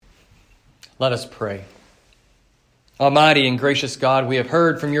Let us pray. Almighty and gracious God, we have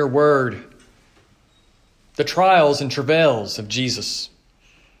heard from your word the trials and travails of Jesus.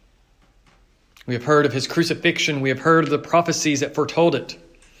 We have heard of his crucifixion. We have heard of the prophecies that foretold it.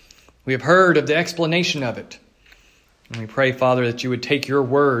 We have heard of the explanation of it. And we pray, Father, that you would take your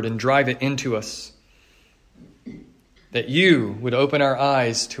word and drive it into us. That you would open our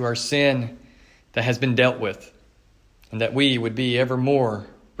eyes to our sin that has been dealt with. And that we would be ever more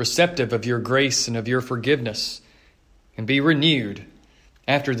receptive of your grace and of your forgiveness, and be renewed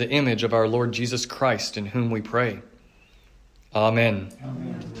after the image of our Lord Jesus Christ, in whom we pray. Amen.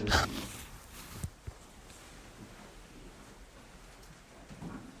 Amen.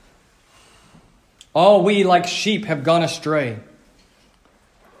 All we like sheep have gone astray.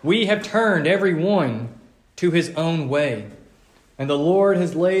 We have turned every one to his own way, and the Lord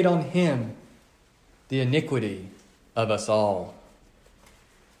has laid on him the iniquity of us all.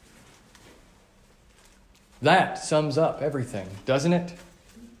 That sums up everything, doesn't it?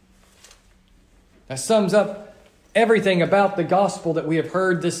 That sums up everything about the gospel that we have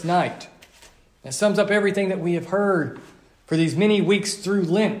heard this night. That sums up everything that we have heard for these many weeks through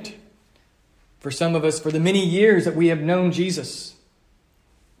Lent. For some of us, for the many years that we have known Jesus.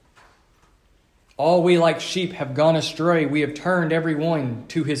 All we like sheep have gone astray. We have turned every one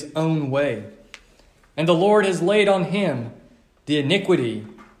to his own way. And the Lord has laid on him the iniquity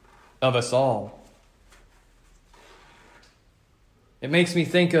of us all. It makes me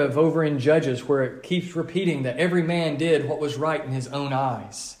think of over in Judges, where it keeps repeating that every man did what was right in his own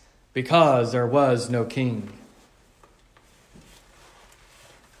eyes, because there was no king.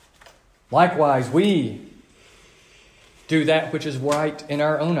 Likewise, we do that which is right in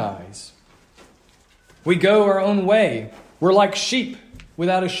our own eyes. We go our own way. We're like sheep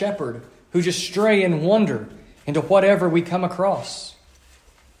without a shepherd, who just stray and wander into whatever we come across.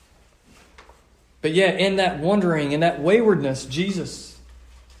 But yet, in that wandering, in that waywardness, Jesus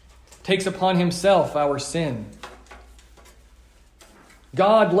takes upon himself our sin.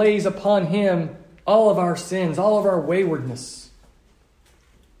 God lays upon him all of our sins, all of our waywardness.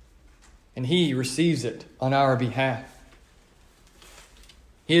 And he receives it on our behalf.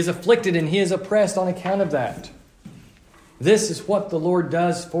 He is afflicted and he is oppressed on account of that. This is what the Lord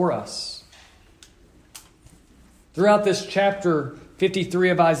does for us. Throughout this chapter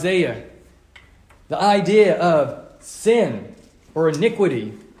 53 of Isaiah, the idea of sin or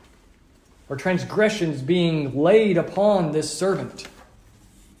iniquity or transgressions being laid upon this servant,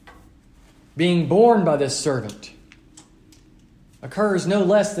 being borne by this servant, occurs no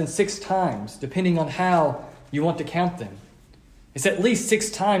less than 6 times, depending on how you want to count them. It's at least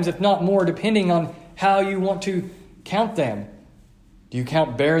 6 times, if not more, depending on how you want to count them. Do you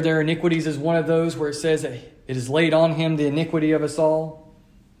count bear their iniquities as one of those where it says that it is laid on him the iniquity of us all?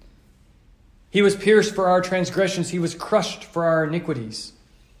 He was pierced for our transgressions. He was crushed for our iniquities.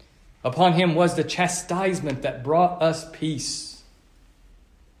 Upon him was the chastisement that brought us peace.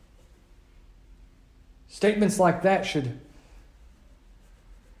 Statements like that should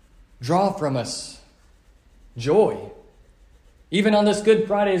draw from us joy. Even on this Good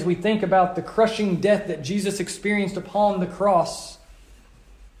Friday, as we think about the crushing death that Jesus experienced upon the cross,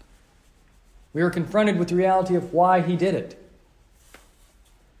 we are confronted with the reality of why he did it.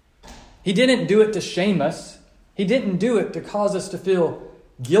 He didn't do it to shame us. He didn't do it to cause us to feel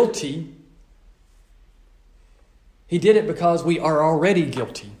guilty. He did it because we are already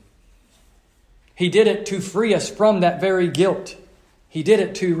guilty. He did it to free us from that very guilt. He did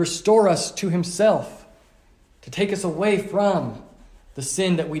it to restore us to himself, to take us away from the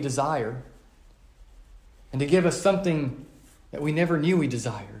sin that we desire, and to give us something that we never knew we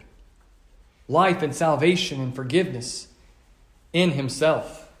desired. Life and salvation and forgiveness in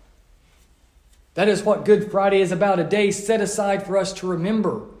himself. That is what Good Friday is about, a day set aside for us to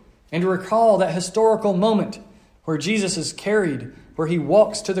remember and to recall that historical moment where Jesus is carried, where he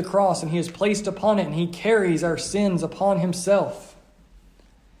walks to the cross and he is placed upon it and he carries our sins upon himself.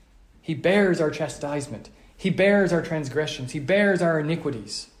 He bears our chastisement. He bears our transgressions. He bears our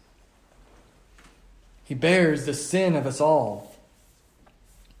iniquities. He bears the sin of us all.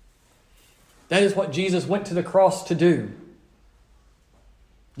 That is what Jesus went to the cross to do.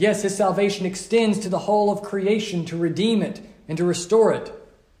 Yes, his salvation extends to the whole of creation to redeem it and to restore it.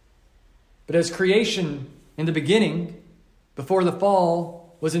 But as creation in the beginning, before the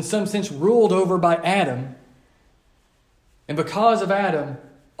fall, was in some sense ruled over by Adam, and because of Adam,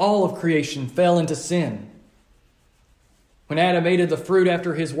 all of creation fell into sin. When Adam ate of the fruit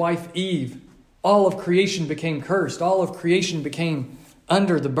after his wife Eve, all of creation became cursed. All of creation became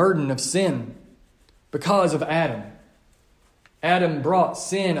under the burden of sin because of Adam. Adam brought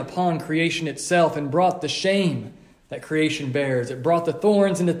sin upon creation itself and brought the shame that creation bears. It brought the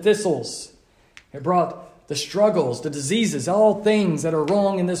thorns and the thistles. It brought the struggles, the diseases. All things that are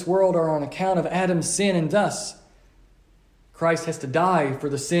wrong in this world are on account of Adam's sin, and thus Christ has to die for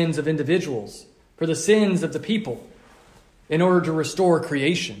the sins of individuals, for the sins of the people, in order to restore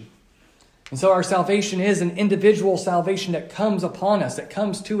creation. And so our salvation is an individual salvation that comes upon us, that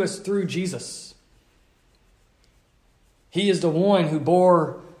comes to us through Jesus. He is the one who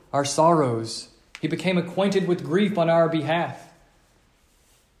bore our sorrows. He became acquainted with grief on our behalf.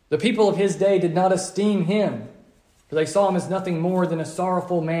 The people of his day did not esteem him, for they saw him as nothing more than a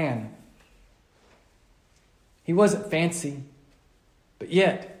sorrowful man. He wasn't fancy, but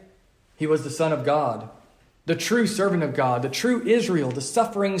yet he was the Son of God, the true servant of God, the true Israel, the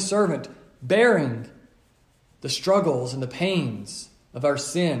suffering servant, bearing the struggles and the pains of our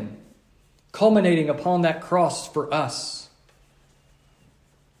sin, culminating upon that cross for us.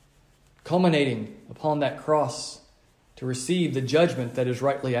 Culminating upon that cross to receive the judgment that is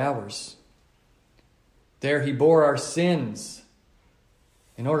rightly ours. There he bore our sins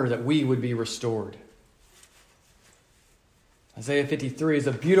in order that we would be restored. Isaiah 53 is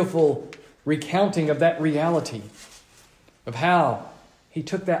a beautiful recounting of that reality, of how he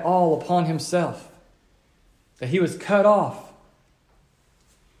took that all upon himself, that he was cut off,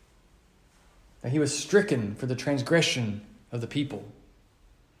 that he was stricken for the transgression of the people,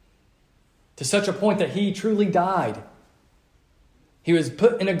 to such a point that he truly died. He was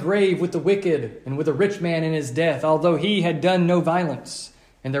put in a grave with the wicked and with a rich man in his death, although he had done no violence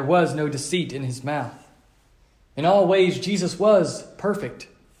and there was no deceit in his mouth. In all ways, Jesus was perfect.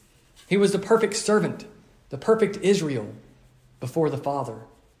 He was the perfect servant, the perfect Israel before the Father.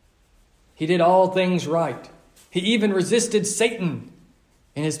 He did all things right. He even resisted Satan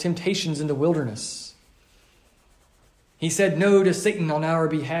in his temptations in the wilderness. He said no to Satan on our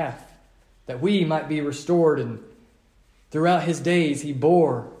behalf, that we might be restored, and throughout his days he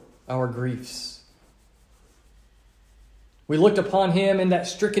bore our griefs. We looked upon him in that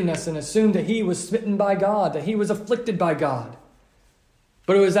strickenness and assumed that he was smitten by God, that he was afflicted by God.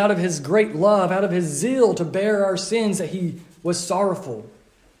 But it was out of his great love, out of his zeal to bear our sins, that he was sorrowful.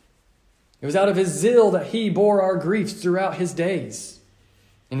 It was out of his zeal that he bore our griefs throughout his days.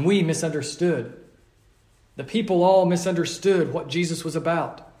 And we misunderstood. The people all misunderstood what Jesus was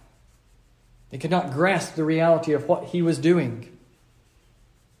about. They could not grasp the reality of what he was doing.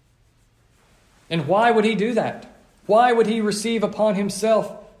 And why would he do that? Why would he receive upon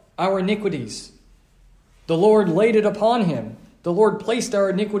himself our iniquities? The Lord laid it upon him. The Lord placed our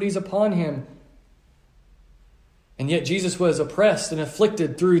iniquities upon him. And yet Jesus was oppressed and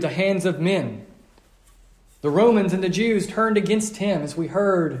afflicted through the hands of men. The Romans and the Jews turned against him, as we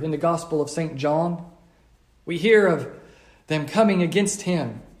heard in the Gospel of St. John. We hear of them coming against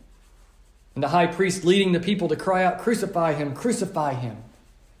him, and the high priest leading the people to cry out, "Crucify him, crucify him.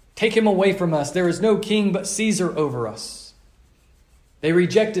 Take him away from us. There is no king but Caesar over us." They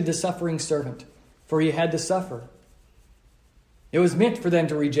rejected the suffering servant, for he had to suffer. It was meant for them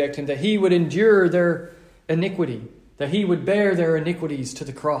to reject him, that he would endure their iniquity, that he would bear their iniquities to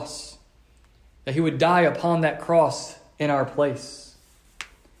the cross, that he would die upon that cross in our place,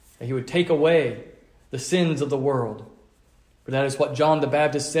 that he would take away the sins of the world. For that is what John the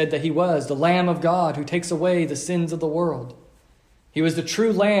Baptist said that he was, the Lamb of God who takes away the sins of the world. He was the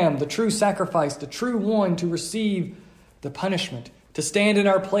true Lamb, the true sacrifice, the true one to receive the punishment, to stand in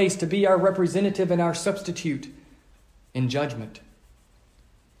our place, to be our representative and our substitute in judgment.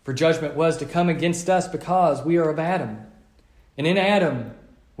 For judgment was to come against us because we are of Adam. And in Adam,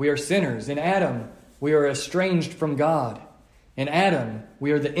 we are sinners. In Adam, we are estranged from God. In Adam,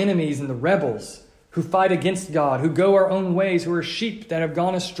 we are the enemies and the rebels who fight against God, who go our own ways, who are sheep that have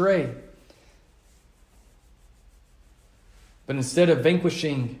gone astray. But instead of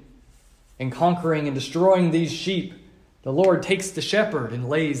vanquishing and conquering and destroying these sheep, the Lord takes the shepherd and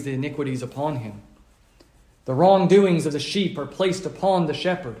lays the iniquities upon him. The wrongdoings of the sheep are placed upon the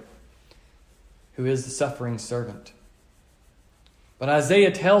shepherd, who is the suffering servant. But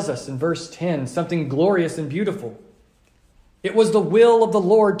Isaiah tells us in verse 10 something glorious and beautiful. It was the will of the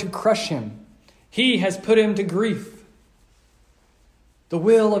Lord to crush him. He has put him to grief. The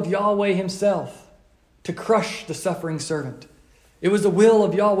will of Yahweh himself to crush the suffering servant. It was the will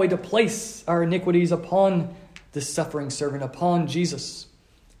of Yahweh to place our iniquities upon this suffering servant, upon Jesus.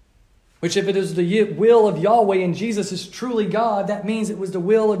 Which, if it is the will of Yahweh and Jesus is truly God, that means it was the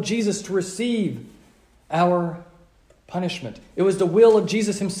will of Jesus to receive our punishment. It was the will of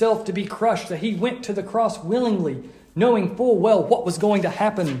Jesus himself to be crushed, that he went to the cross willingly, knowing full well what was going to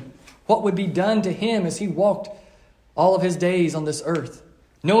happen, what would be done to him as he walked all of his days on this earth,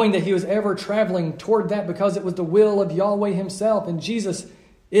 knowing that he was ever traveling toward that because it was the will of Yahweh himself. And Jesus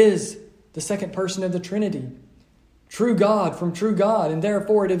is the second person of the Trinity, true God from true God. And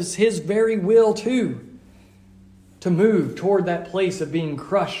therefore it is his very will too to move toward that place of being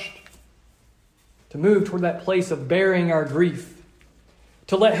crushed, to move toward that place of bearing our grief,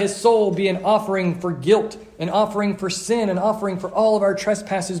 to let his soul be an offering for guilt, an offering for sin, an offering for all of our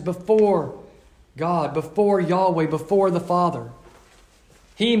trespasses before God, before Yahweh, before the Father.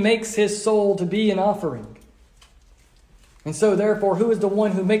 He makes his soul to be an offering. And so therefore, who is the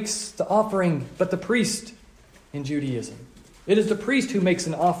one who makes the offering but the priest in Judaism? It is the priest who makes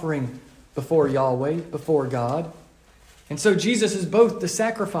an offering before Yahweh, before God. And so Jesus is both the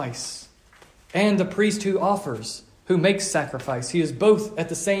sacrifice and the priest who offers, who makes sacrifice. He is both at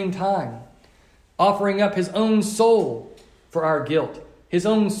the same time, offering up his own soul for our guilt, his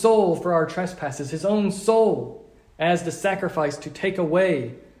own soul for our trespasses, his own soul as the sacrifice to take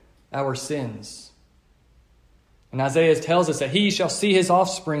away our sins. And Isaiah tells us that he shall see his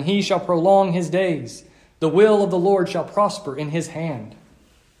offspring, he shall prolong his days. The will of the Lord shall prosper in his hand.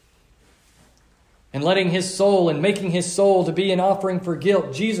 And letting his soul and making his soul to be an offering for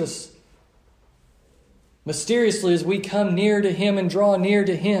guilt, Jesus, mysteriously as we come near to him and draw near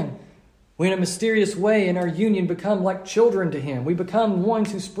to him, we in a mysterious way in our union become like children to him. We become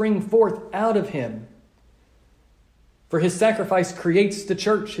ones who spring forth out of him. For his sacrifice creates the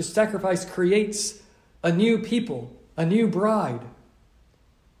church. His sacrifice creates a new people, a new bride.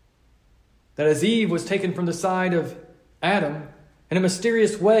 That as Eve was taken from the side of Adam, in a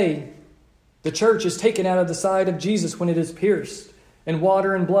mysterious way, the church is taken out of the side of Jesus when it is pierced, and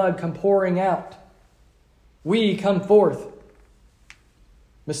water and blood come pouring out. We come forth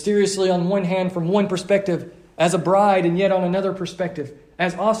mysteriously on one hand from one perspective as a bride, and yet on another perspective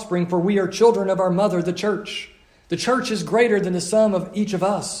as offspring, for we are children of our mother, the church. The church is greater than the sum of each of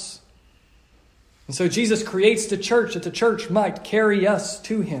us. And so Jesus creates the church that the church might carry us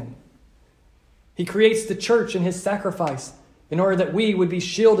to him. He creates the church in his sacrifice in order that we would be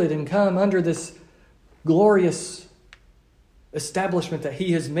shielded and come under this glorious establishment that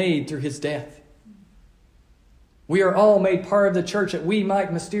he has made through his death. We are all made part of the church that we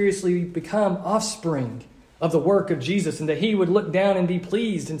might mysteriously become offspring of the work of Jesus, and that he would look down and be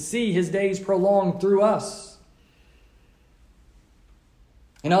pleased and see his days prolonged through us.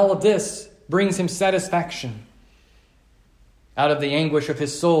 And all of this brings him satisfaction. Out of the anguish of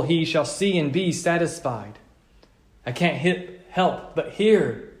his soul he shall see and be satisfied. I can't help but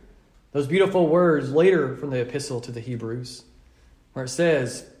hear those beautiful words later from the epistle to the Hebrews, where it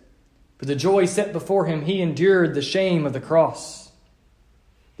says, "For the joy set before him, he endured the shame of the cross."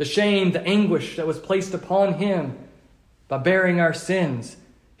 The shame, the anguish that was placed upon him by bearing our sins.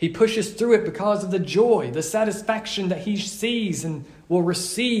 He pushes through it because of the joy, the satisfaction that he sees and will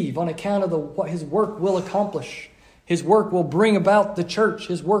receive on account of what his work will accomplish. His work will bring about the church.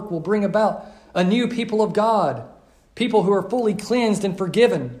 His work will bring about a new people of God. People who are fully cleansed and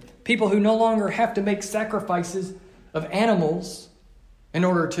forgiven. People who no longer have to make sacrifices of animals in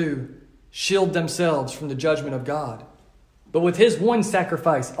order to shield themselves from the judgment of God. But with his one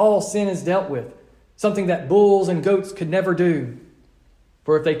sacrifice, all sin is dealt with. Something that bulls and goats could never do.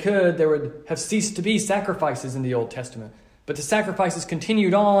 For if they could, there would have ceased to be sacrifices in the Old Testament. But the sacrifices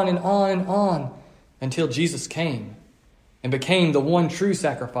continued on and on and on until Jesus came and became the one true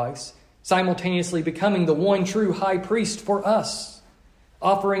sacrifice, simultaneously becoming the one true high priest for us,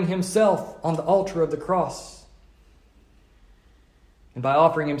 offering himself on the altar of the cross. And by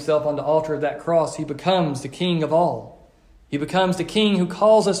offering himself on the altar of that cross, he becomes the King of all. He becomes the King who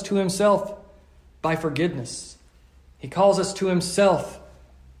calls us to himself by forgiveness. He calls us to himself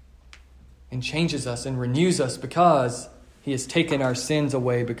and changes us and renews us because he has taken our sins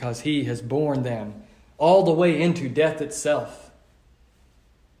away, because he has borne them all the way into death itself.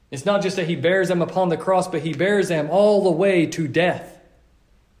 It's not just that he bears them upon the cross, but he bears them all the way to death.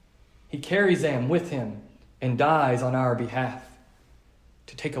 He carries them with him and dies on our behalf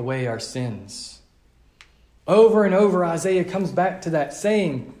to take away our sins. Over and over, Isaiah comes back to that,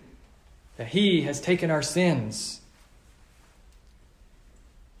 saying that he has taken our sins.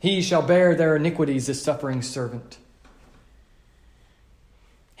 He shall bear their iniquities, this suffering servant.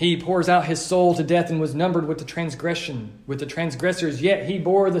 He pours out his soul to death and was numbered with the transgressors, yet he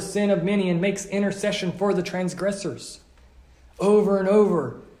bore the sin of many and makes intercession for the transgressors. Over and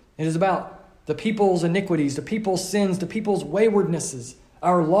over, it is about the people's iniquities, the people's sins, the people's waywardnesses.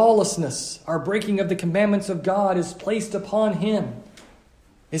 Our lawlessness, our breaking of the commandments of God is placed upon him,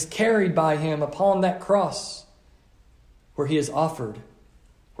 is carried by him upon that cross where he is offered,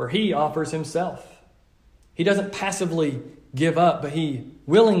 where he offers himself. He doesn't passively give up, but he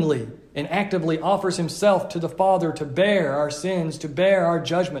willingly and actively offers himself to the Father to bear our sins, to bear our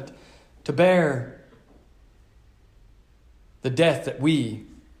judgment, to bear the death that we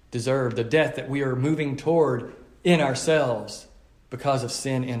deserve, the death that we are moving toward in ourselves because of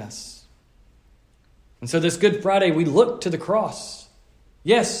sin in us. And so this Good Friday, we look to the cross.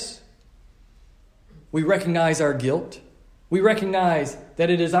 Yes, we recognize our guilt. We recognize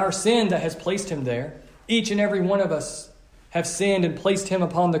that it is our sin that has placed him there. Each and every one of us have sinned and placed him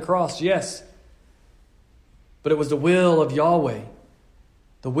upon the cross, yes. But it was the will of Yahweh,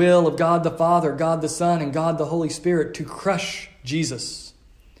 the will of God the Father, God the Son, and God the Holy Spirit to crush Jesus.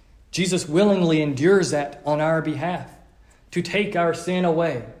 Jesus willingly endures that on our behalf, to take our sin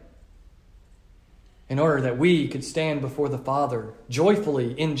away, in order that we could stand before the Father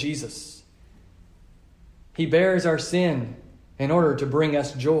joyfully in Jesus. He bears our sin in order to bring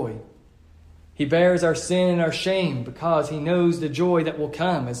us joy. He bears our sin and our shame because he knows the joy that will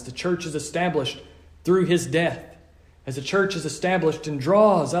come as the church is established through his death, as the church is established and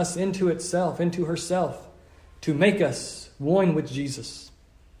draws us into itself, into herself, to make us one with Jesus.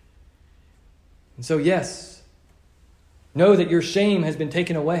 And so, yes, know that your shame has been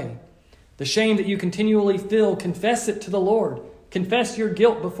taken away. The shame that you continually feel, confess it to the Lord. Confess your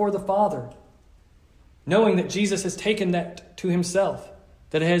guilt before the Father, knowing that Jesus has taken that to himself,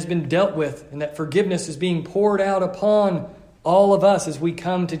 that it has been dealt with, and that forgiveness is being poured out upon all of us as we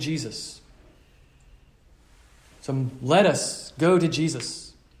come to Jesus. So let us go to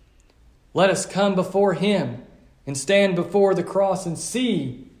Jesus. Let us come before him and stand before the cross and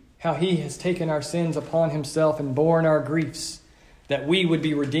see how he has taken our sins upon himself and borne our griefs, that we would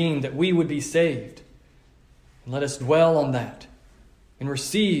be redeemed, that we would be saved. And let us dwell on that and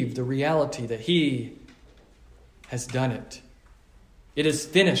receive the reality that he has done it. It is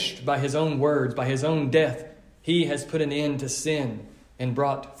finished by his own words, by his own death. He has put an end to sin and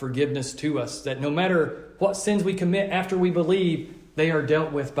brought forgiveness to us, that no matter what sins we commit after we believe, they are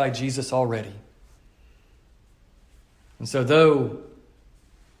dealt with by Jesus already. And so though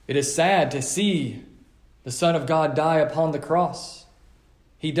it is sad to see the Son of God die upon the cross,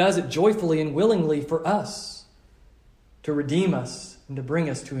 he does it joyfully and willingly for us, to redeem us and to bring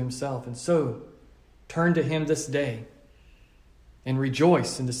us to himself. And so turn to him this day and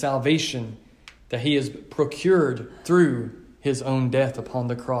rejoice in the salvation that he has procured through his own death upon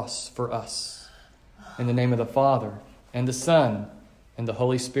the cross for us. In the name of the Father, and the Son, and the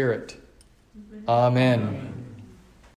Holy Spirit. Amen.